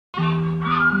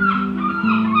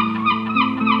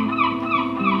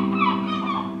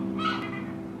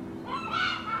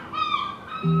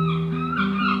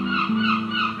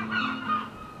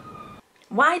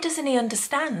Why doesn't he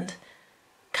understand?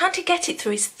 Can't he get it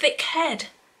through his thick head?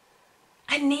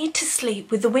 I need to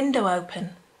sleep with the window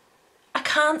open. I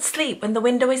can't sleep when the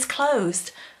window is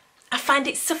closed. I find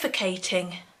it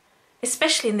suffocating,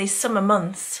 especially in these summer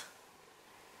months.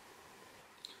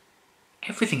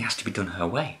 Everything has to be done her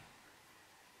way.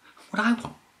 What I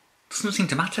want doesn't seem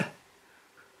to matter.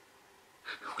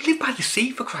 We live by the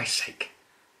sea, for Christ's sake.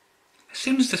 As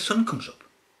soon as the sun comes up,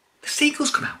 the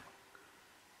seagulls come out.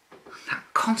 That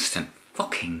constant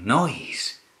fucking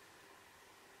noise.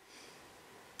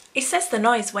 He says the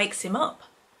noise wakes him up.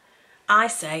 I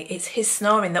say it's his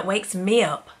snoring that wakes me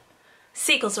up.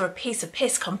 Seagulls are a piece of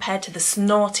piss compared to the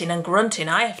snorting and grunting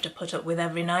I have to put up with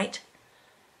every night.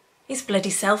 He's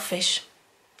bloody selfish.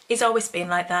 He's always been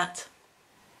like that.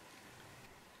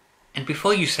 And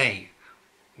before you say,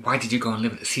 why did you go and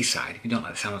live at the seaside if you don't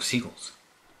like the sound of seagulls?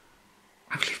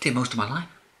 I've lived here most of my life,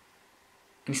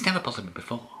 and it's never bothered me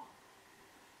before.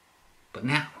 But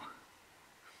now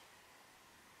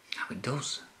it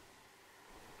does.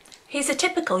 He's a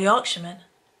typical Yorkshireman.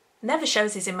 Never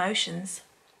shows his emotions.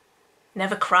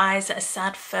 Never cries at a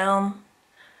sad film.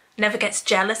 Never gets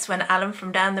jealous when Alan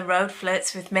from down the road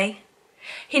flirts with me.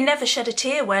 He never shed a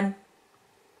tear when...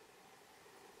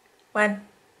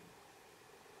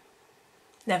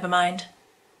 Never mind.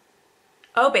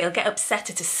 Oh, but he'll get upset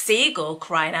at a seagull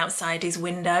crying outside his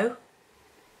window.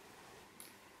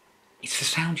 It's the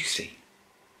sound, you see.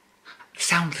 The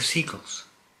sound of the seagulls.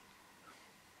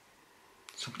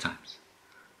 Sometimes,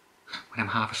 when I'm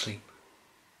half asleep,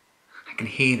 I can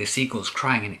hear the seagulls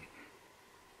crying and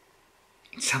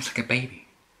it sounds like a baby.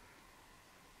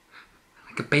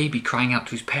 Like a baby crying out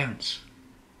to his parents.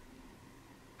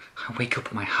 I wake up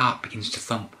and my heart begins to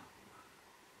thump.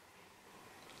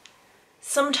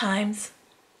 Sometimes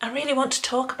I really want to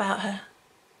talk about her.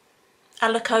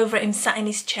 I look over at him sat in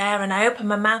his chair and I open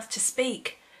my mouth to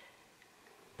speak.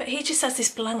 But he just has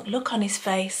this blank look on his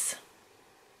face.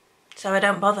 So I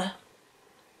don't bother.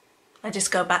 I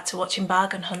just go back to watching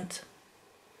Bargain Hunt.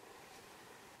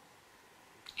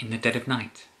 In the dead of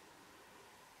night,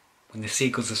 when the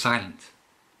seagulls are silent,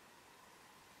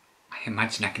 I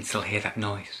imagine I can still hear that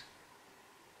noise.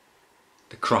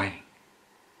 The crying.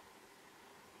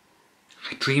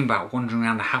 I dream about wandering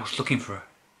around the house looking for her.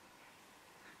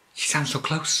 She sounds so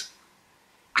close.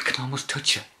 I can almost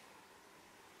touch her.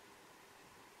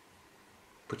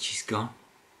 But she's gone.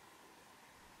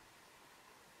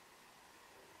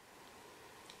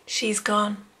 She's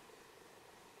gone.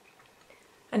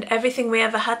 And everything we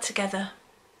ever had together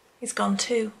is gone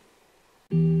too.